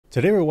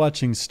Today we're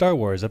watching Star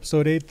Wars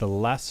Episode 8, The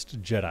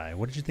Last Jedi.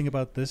 What did you think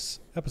about this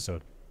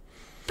episode?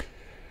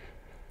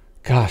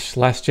 Gosh,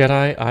 Last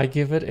Jedi, I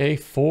give it a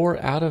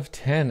 4 out of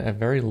 10, a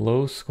very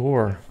low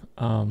score.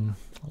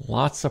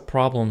 Lots of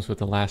problems with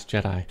The Last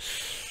Jedi.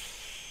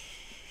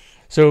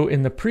 So,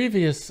 in the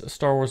previous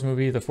Star Wars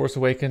movie, The Force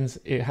Awakens,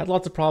 it had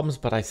lots of problems,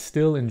 but I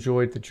still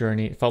enjoyed the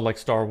journey. It felt like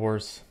Star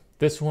Wars.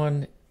 This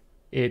one,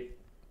 it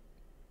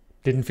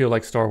didn't feel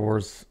like Star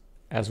Wars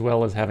as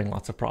well as having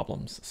lots of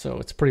problems. So,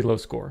 it's a pretty low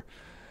score.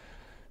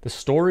 The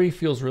story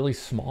feels really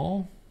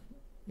small.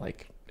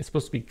 Like, it's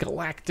supposed to be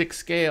galactic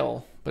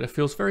scale, but it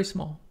feels very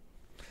small.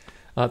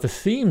 The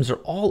themes are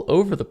all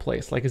over the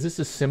place. Like, is this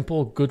a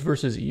simple good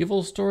versus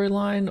evil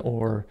storyline?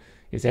 Or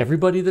is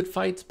everybody that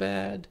fights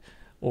bad?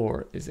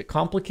 Or is it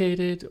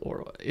complicated?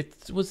 Or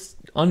it was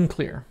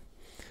unclear.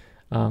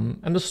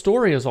 And the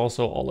story is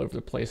also all over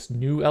the place.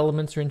 New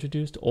elements are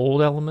introduced.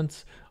 Old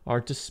elements are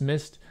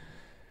dismissed.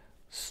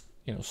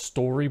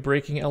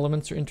 Story-breaking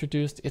elements are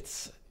introduced.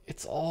 It's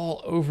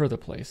all over the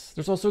place.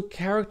 There's also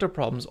character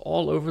problems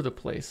all over the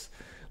place.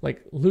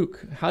 Like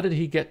Luke, how did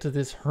he get to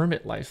this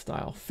hermit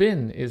lifestyle?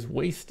 Finn is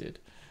wasted.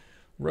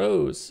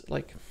 Rose,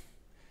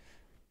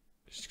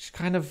 she's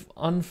kind of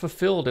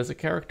unfulfilled as a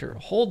character.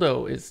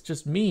 Holdo is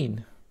just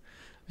mean.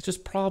 It's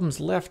just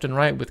problems left and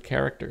right with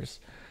characters.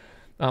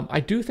 I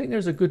do think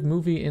there's a good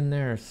movie in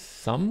there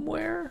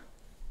somewhere,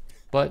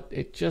 but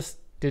it just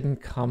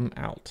didn't come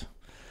out.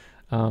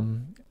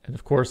 And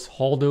of course,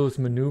 Holdo's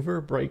maneuver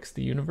breaks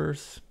the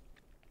universe.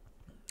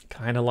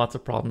 Kind of lots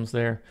of problems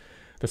there.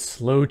 The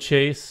slow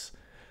chase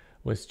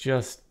was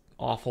just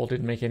awful,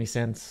 didn't make any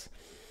sense.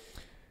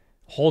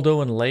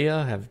 Holdo and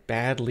Leia have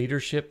bad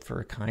leadership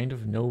for kind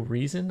of no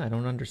reason. I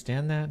don't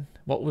understand that.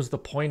 What was the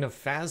point of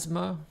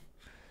Phasma?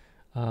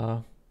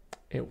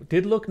 It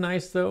did look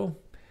nice, though.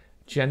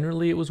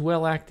 Generally, it was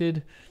well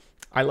acted.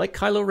 I like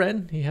Kylo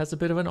Ren. He has a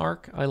bit of an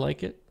arc. I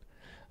like it.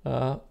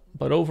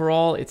 But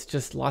overall, it's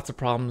just lots of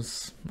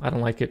problems. I don't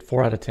like it.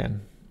 4 out of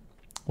 10.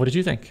 What did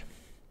you think?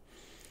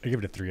 I give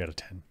it a 3 out of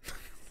 10.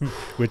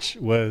 which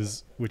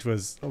was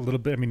a little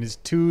bit. I mean, it's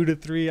 2 to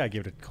 3. I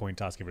give it a coin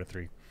toss. Give it a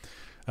 3.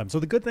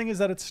 So the good thing is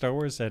that it's Star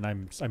Wars, and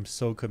I'm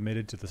so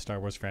committed to the Star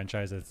Wars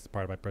franchise. It's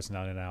part of my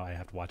personality now. I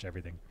have to watch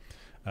everything.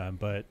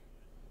 But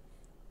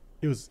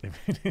it was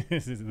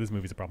this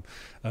movie's a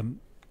problem.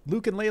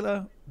 Luke and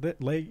Leia,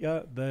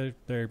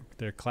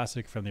 they're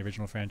classic from the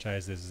original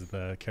franchise. This is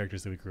the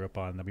characters that we grew up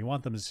on. That we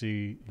want them to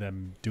see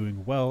them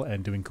doing well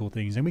and doing cool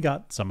things, and we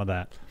got some of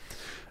that.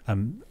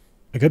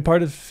 A good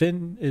part of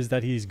Finn is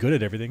that he's good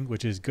at everything,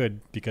 which is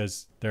good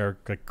because there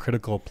are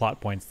critical plot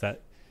points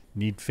that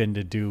need Finn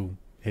to do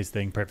his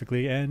thing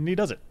perfectly, and he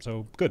does it.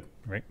 So good,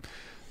 right?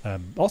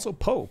 Also,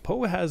 Poe.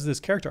 Poe has this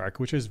character arc,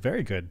 which is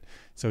very good.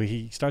 So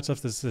he starts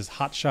off this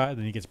hot shot,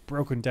 then he gets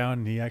broken down,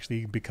 and he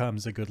actually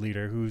becomes a good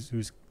leader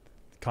who's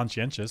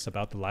conscientious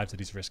about the lives that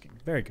he's risking.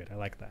 Very good. I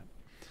like that.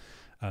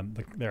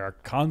 There are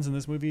cons in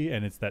this movie,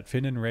 and it's that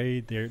Finn and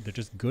Rey, they're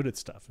just good at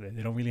stuff.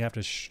 They don't really have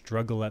to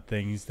struggle at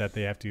things that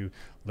they have to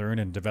learn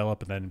and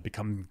develop and then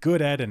become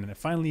good at, and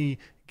finally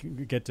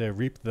get to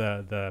reap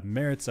the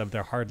merits of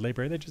their hard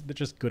labor. They're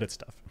just good at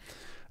stuff.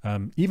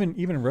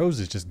 Even Rose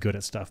is just good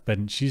at stuff,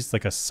 but she's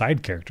like a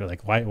side character.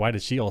 Like why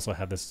does she also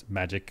have this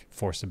magic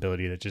force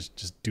ability to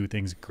just do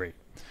things great?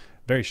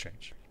 Very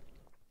strange.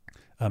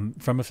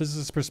 From a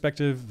physicist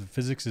perspective, the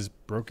physics is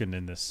broken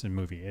in this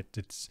movie.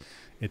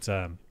 It's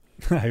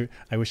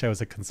I wish I was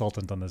a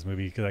consultant on this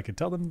movie because I could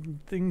tell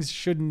them things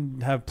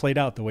shouldn't have played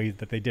out the way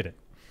that they did it.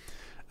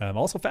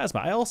 Also,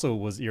 Phasma. I also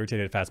was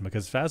irritated at Phasma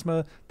because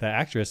Phasma, the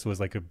actress, was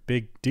like a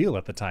big deal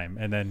at the time,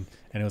 and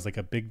it was like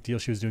a big deal.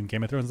 She was doing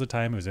Game of Thrones at the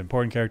time. It was an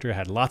important character.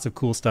 Had lots of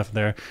cool stuff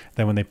there.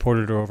 Then when they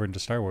ported her over into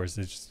Star Wars,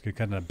 it's just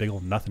kind of a big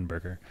old nothing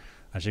burger.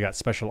 She got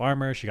special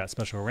armor. She got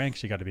special rank.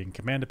 She got to be in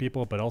command of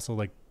people, but also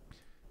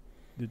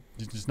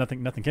just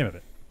nothing came of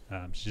it.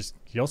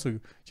 She also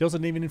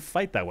didn't even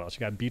fight that well. She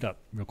got beat up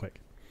real quick.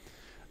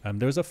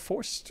 There was a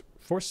forced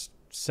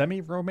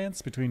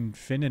semi-romance between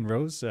Finn and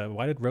Rose.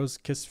 Why did Rose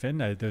kiss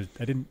Finn? I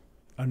didn't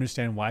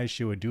understand why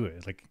she would do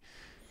it. Like,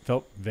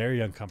 felt very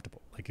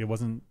uncomfortable. Like it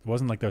wasn't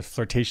like there was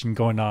flirtation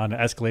going on,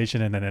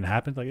 escalation, and then it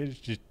happened. Like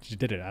she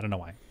did it. I don't know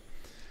why.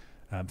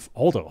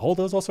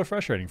 Holdo is also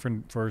frustrating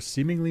for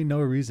seemingly no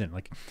reason.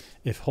 Like,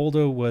 if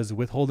Holdo was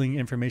withholding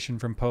information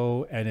from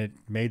Poe and it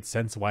made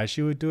sense why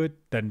she would do it,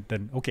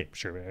 then okay,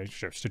 sure,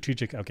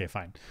 strategic, okay,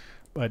 fine.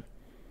 But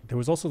there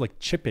was also like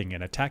chipping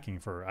and attacking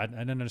for her. I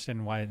didn't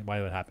understand why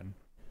that happened.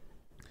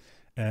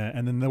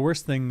 And then the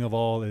worst thing of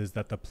all is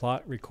that the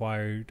plot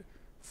required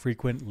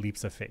frequent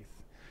leaps of faith.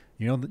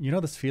 You know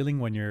this feeling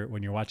when you're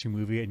watching a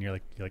movie and you're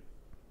like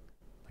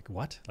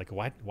what? Like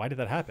why did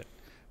that happen?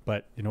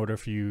 But in order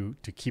for you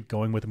to keep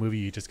going with the movie,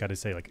 you just got to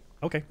say like,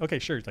 okay,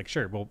 sure,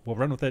 we'll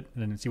run with it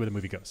and then see where the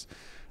movie goes.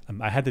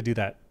 I had to do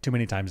that too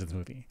many times in the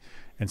movie,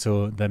 and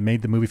so that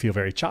made the movie feel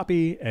very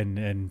choppy.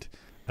 And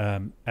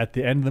at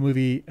the end of the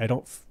movie,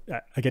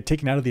 I get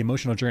taken out of the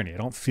emotional journey. I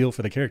don't feel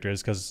for the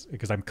characters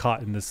because I'm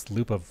caught in this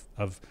loop of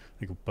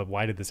like, but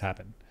why did this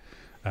happen?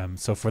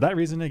 So for that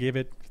reason, I gave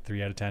it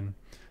 3 out of 10.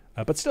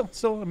 But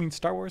still, I mean,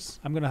 Star Wars.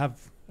 I'm gonna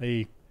have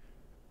a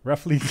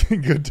roughly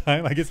good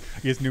time. I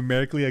guess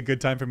numerically a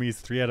good time for me is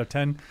 3 out of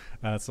 10.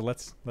 So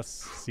let's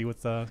see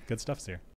what the good stuff's here.